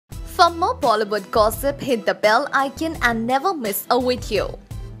For more Bollywood gossip, hit the bell icon and never miss a video.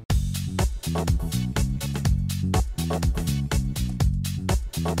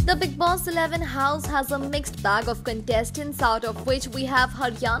 The Big Boss 11 house has a mixed bag of contestants, out of which we have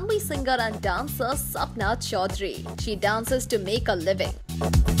Haryanvi singer and dancer Sapna Chaudhary. She dances to make a living.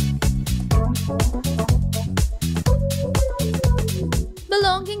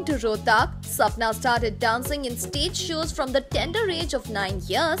 Belonging to Rohtak, Sapna started dancing in stage shows from the tender age of 9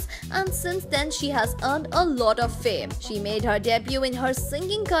 years, and since then she has earned a lot of fame. She made her debut in her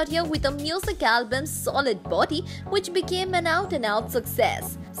singing career with a music album Solid Body, which became an out-and-out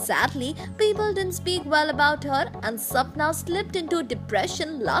success. Sadly, people didn't speak well about her, and Sapna slipped into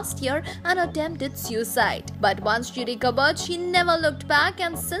depression last year and attempted suicide. But once she recovered, she never looked back,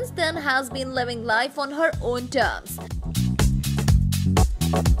 and since then has been living life on her own terms.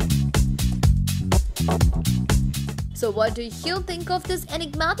 So what do you think of this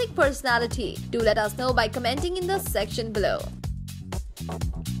enigmatic personality? Do let us know by commenting in the section below.